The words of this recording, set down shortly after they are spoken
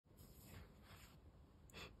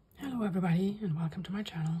Hello everybody and welcome to my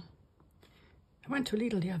channel. I went to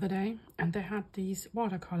Lidl the other day and they had these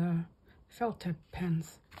watercolor felt tip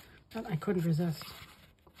pens that I couldn't resist.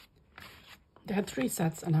 They had 3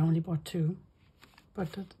 sets and I only bought 2, but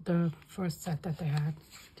the first set that they had,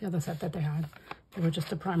 the other set that they had, they were just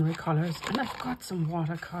the primary colors, and I've got some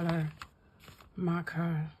watercolor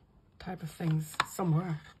marker type of things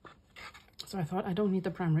somewhere. So I thought I don't need the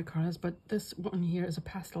primary colors, but this one here is a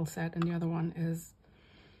pastel set and the other one is,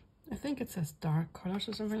 I think it says dark colors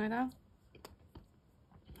or something like that.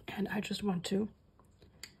 And I just want to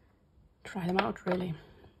try them out really.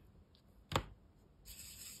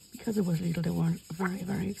 Because it was Lidl, they weren't very,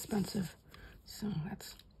 very expensive. So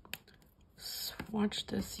let's swatch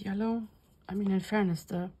this yellow. I mean, in fairness,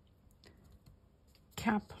 the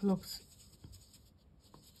cap looks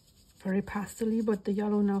very pastel-y, but the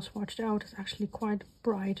yellow now swatched out is actually quite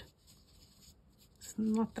bright. It's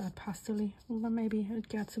not that pastel-y, but maybe it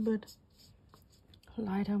gets a bit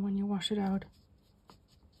lighter when you wash it out.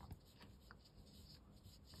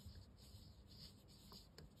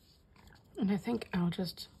 And I think I'll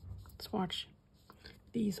just swatch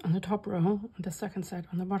these on the top row and the second set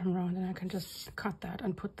on the bottom row, and then I can just cut that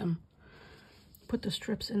and put the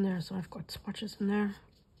strips in there, so I've got swatches in there.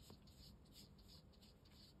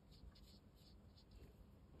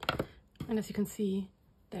 And as you can see,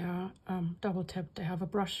 they are double tipped. They have a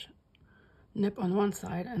brush nib on one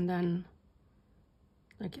side and then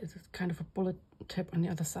like it's kind of a bullet tip on the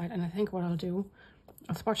other side. And I think what I'll do,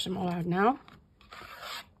 I'll swatch them all out now,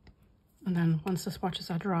 and then once the swatches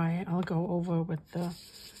are dry, I'll go over with the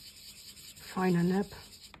finer nib.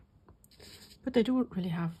 But they do really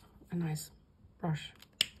have a nice brush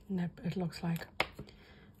nib, it looks like.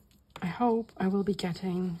 I hope I will be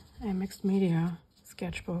getting a mixed media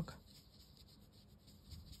sketchbook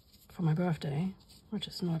for my birthday, which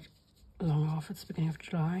is not long off. It's the beginning of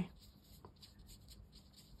July.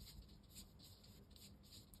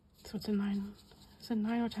 So it's in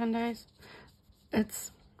 9 or 10 days?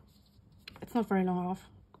 It's not very long off.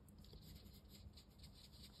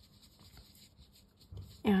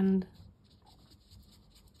 And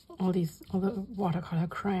all the watercolor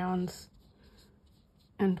crayons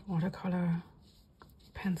and watercolor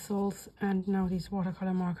pencils and now these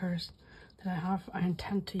watercolor markers that I have, I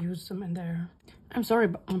intend to use them in there. I'm sorry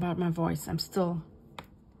about my voice. I'm still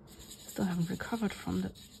haven't recovered from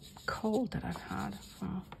the cold that I've had for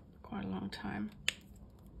quite a long time.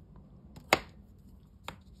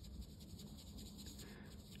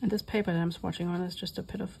 And this paper that I'm swatching on is just a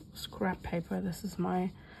bit of scrap paper. This is my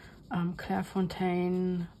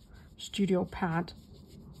Clairefontaine studio pad.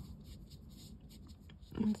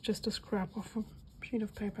 And it's just a scrap of a sheet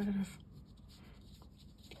of paper that I've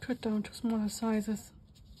cut down to smaller sizes.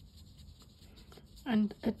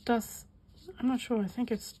 And it does, I'm not sure, I think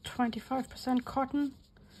it's 25% cotton.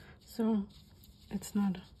 So it's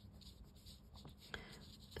not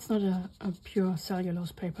a pure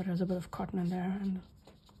cellulose paper. There's a bit of cotton in there, and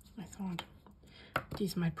I thought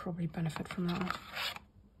these might probably benefit from that.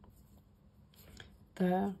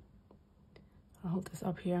 I'll hold this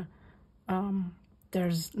up here.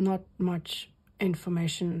 There's not much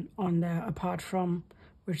information on there apart from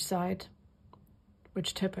which side,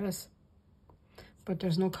 which tip is, but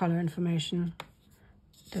there's no color information.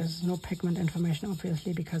 There's no pigment information,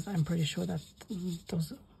 obviously, because I'm pretty sure that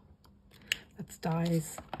that's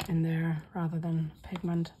dyes in there rather than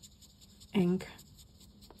pigment ink.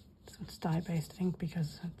 So it's dye-based ink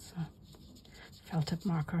because it's a felt tip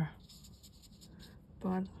marker.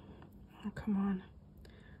 But oh, come on,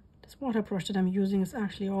 this water brush that I'm using is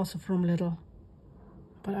actually also from Lidl,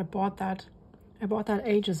 but I bought that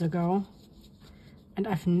ages ago, and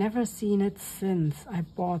I've never seen it since I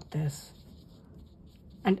bought this.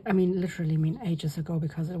 And I mean, literally mean ages ago,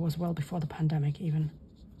 because it was well before the pandemic even.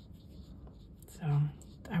 So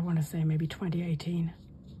I want to say maybe 2018.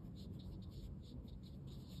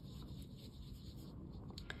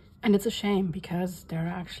 And it's a shame because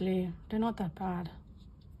they're not that bad.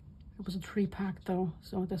 It was a 3-pack though,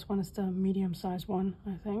 so this one is the medium-sized one,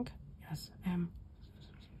 I think. Yes, M.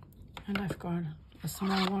 And I've got a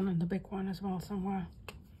small one and the big one as well somewhere.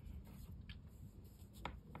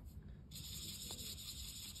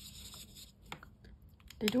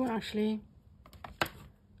 They do actually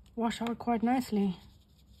wash out quite nicely.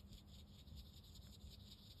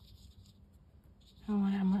 Oh,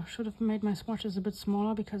 and I should have made my swatches a bit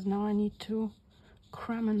smaller because now I need to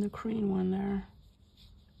cram in the green one there.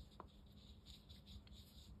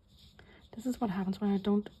 This is what happens when I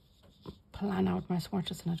don't plan out my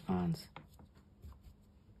swatches in advance.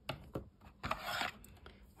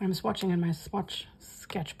 When I'm swatching in my swatch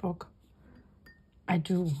sketchbook, I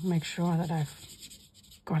do make sure that I've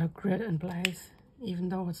got a grid in place, even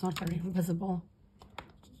though it's not very visible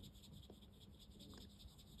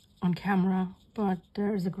on camera, but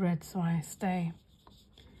there is a grid, so I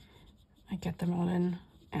get them all in,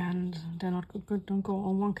 and they're not good, don't go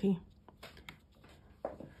all wonky.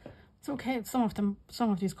 It's okay. Some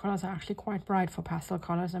of these colors are actually quite bright for pastel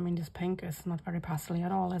colors. I mean, this pink is not very pastel-y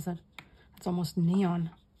at all, is it? It's almost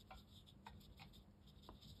neon.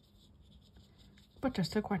 But they're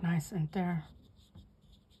still quite nice, and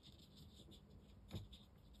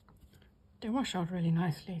they wash out really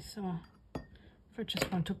nicely. So if I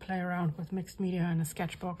just want to play around with mixed media in a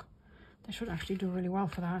sketchbook, they should actually do really well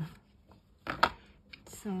for that.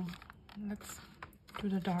 So let's do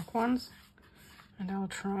the dark ones, and I'll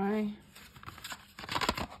try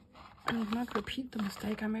and not repeat the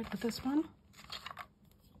mistake I made with this one.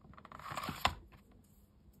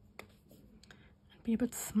 And be a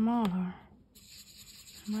bit smaller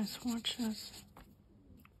in my swatches.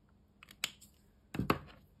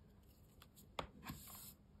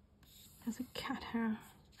 There's a cat hair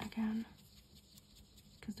again,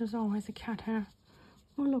 because there's always a cat hair.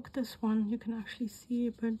 Oh look, this one, you can actually see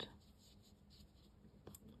a bit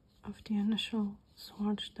of the initial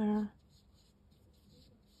swatch there.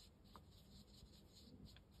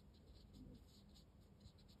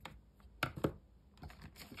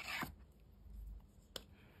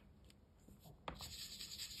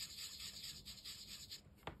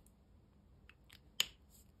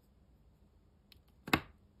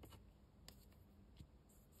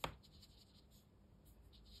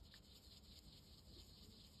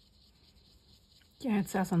 Yeah, it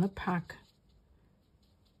says on the pack,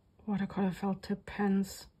 watercolor felt tip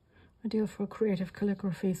pens, ideal for creative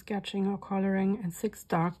calligraphy, sketching or coloring, and 6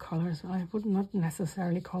 dark colors. I would not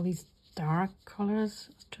necessarily call these dark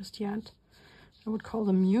colors just yet. I would call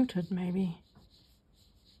them muted, maybe.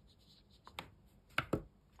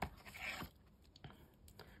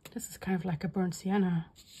 This is kind of like a burnt sienna,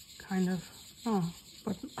 kind of. Oh,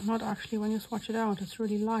 but not actually when you swatch it out. It's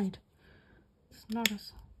really light. It's not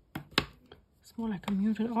as... It's more like a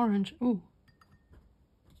muted orange. Ooh,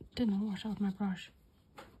 didn't wash out my brush.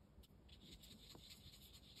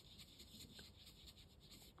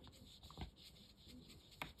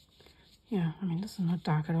 Yeah, I mean, this is not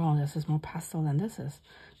dark at all. This is more pastel than this is.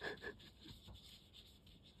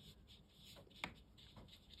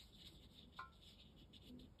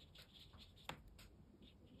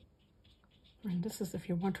 I mean, this is if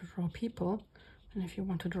you want to draw people, and if you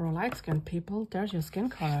want to draw light-skinned people, there's your skin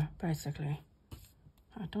color, basically.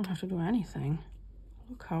 I don't have to do anything.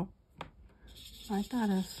 Look how light that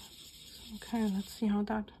is. Okay, let's see how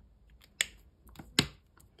that...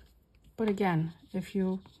 But again, if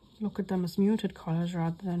you look at them as muted colors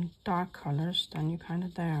rather than dark colors, then you're kind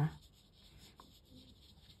of there.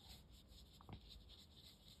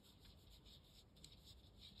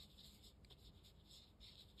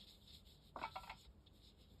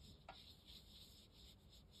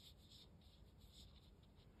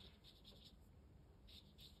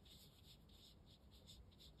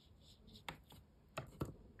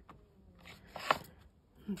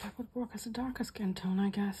 That would work as a darker skin tone, I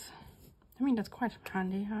guess. I mean, that's quite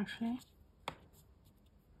handy, actually.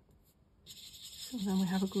 So then we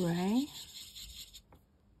have a gray.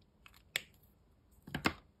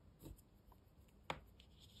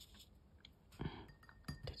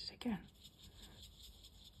 Did it again.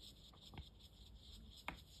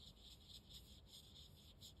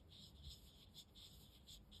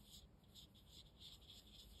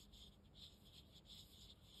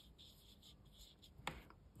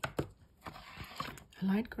 A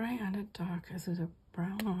light gray and a dark. Is it a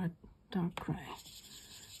brown or a dark gray?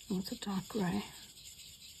 Oh, it's a dark gray.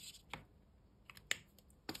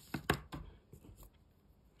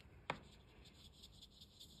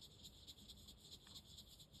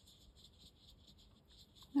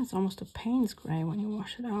 It's almost a Payne's gray when you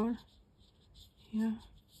wash it out. Yeah.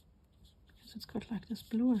 Because it's got like this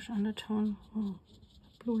bluish undertone. Oh,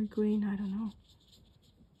 bluey green, I don't know.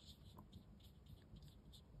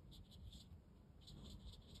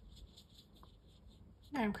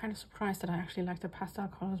 Yeah, I'm kind of surprised that I actually like the pastel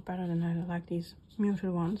colors better than I like these muted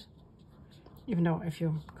ones. Even though if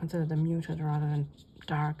you consider them muted rather than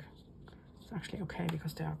dark, it's actually okay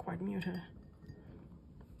because they are quite muted.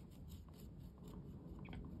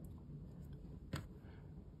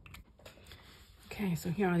 Okay, so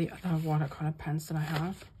here are the other watercolor pens that I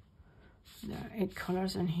have. There are 8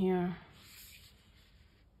 colors in here.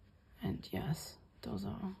 And yes, those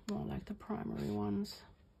are more like the primary ones.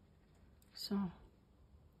 So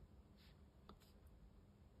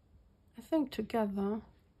I think together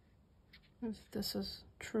if this is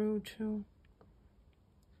true to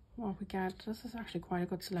what we get. This is actually quite a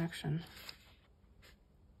good selection.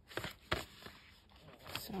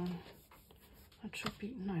 So that should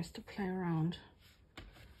be nice to play around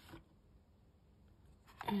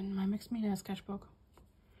in my mixed media sketchbook.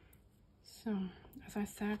 So as I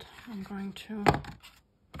said, I'm going to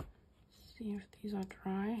see if these are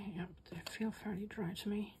dry. Yep, they feel fairly dry to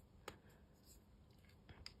me.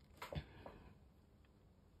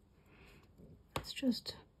 Let's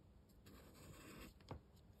just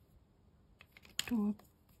do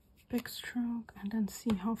a big stroke and then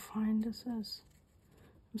see how fine this is.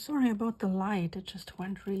 I'm sorry about the light, it just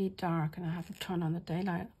went really dark and I haven't turned on the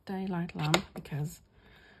daylight lamp because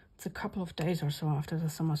it's a couple of days or so after the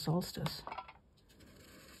summer solstice.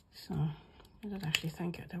 So I did actually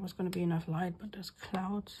think there was going to be enough light, but there's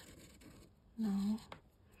clouds. No.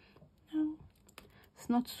 It's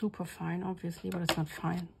not super fine, obviously, but it's not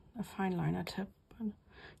fine. A fine liner tip, but you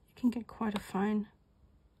can get quite a fine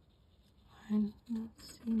line.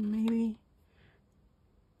 Let's see, maybe.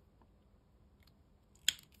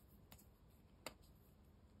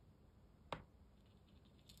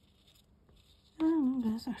 Oh,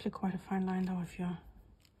 there's actually quite a fine line though if you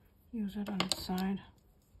use it on the side.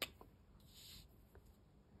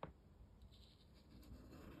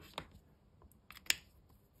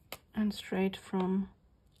 And straight from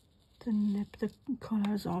the nib, the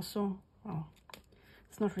color is also, well,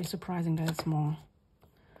 it's not really surprising that it's more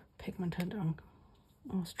pigmented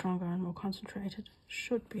or stronger and more concentrated.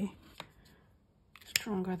 Should be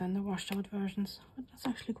stronger than the washed out versions, but that's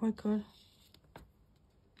actually quite good.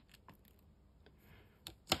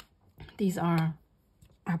 These are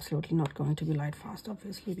absolutely not going to be light fast,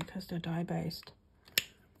 obviously, because they're dye based.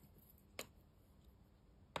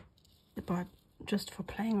 But just for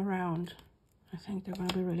playing around, I think they're going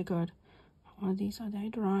to be really good. Or these, are they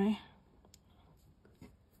dry?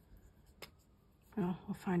 Well,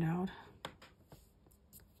 we'll find out.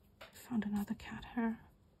 Found another cat hair.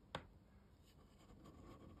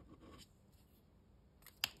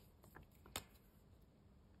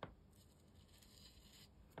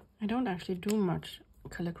 I don't actually do much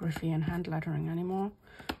calligraphy and hand lettering anymore,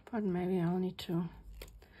 but maybe I'll need to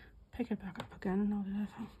pick it back up again now that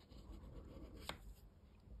I've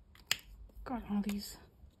got all these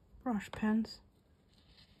brush pens.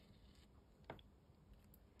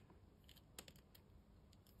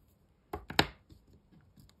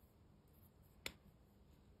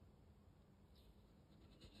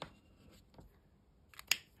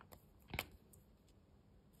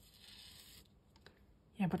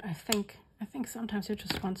 Yeah, but I think sometimes you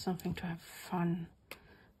just want something to have fun,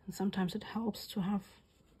 and sometimes it helps to have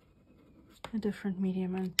a different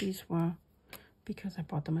medium, and these were, because I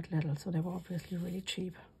bought them at Lidl, so they were obviously really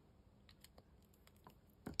cheap.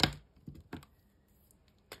 But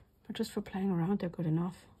just for playing around, they're good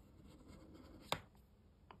enough.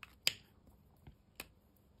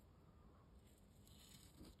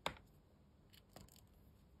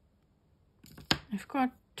 I've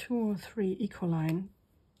got 2 or 3 Ecoline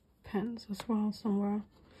pens as well somewhere,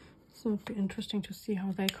 so it'd be interesting to see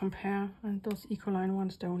how they compare. And those Ecoline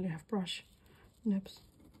ones, they only have brush nibs.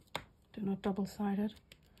 They're not double-sided,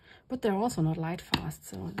 but they're also not light fast,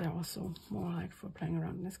 so they're also more like for playing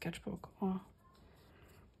around in a sketchbook. Or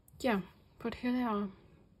yeah, but here they are.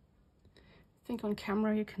 I think on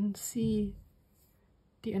camera you can see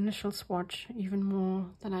the initial swatch even more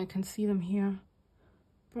than I can see them here,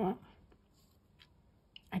 but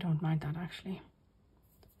I don't mind that actually.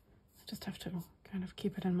 You just have to kind of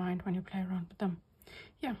keep it in mind when you play around with them.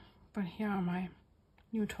 Yeah, but here are my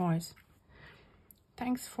new toys.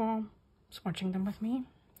 Thanks for swatching them with me,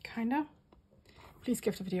 kinda. Please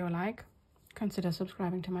give the video a like, consider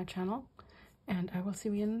subscribing to my channel, and I will see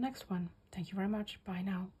you in the next one. Thank you very much. Bye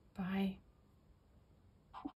now. Bye.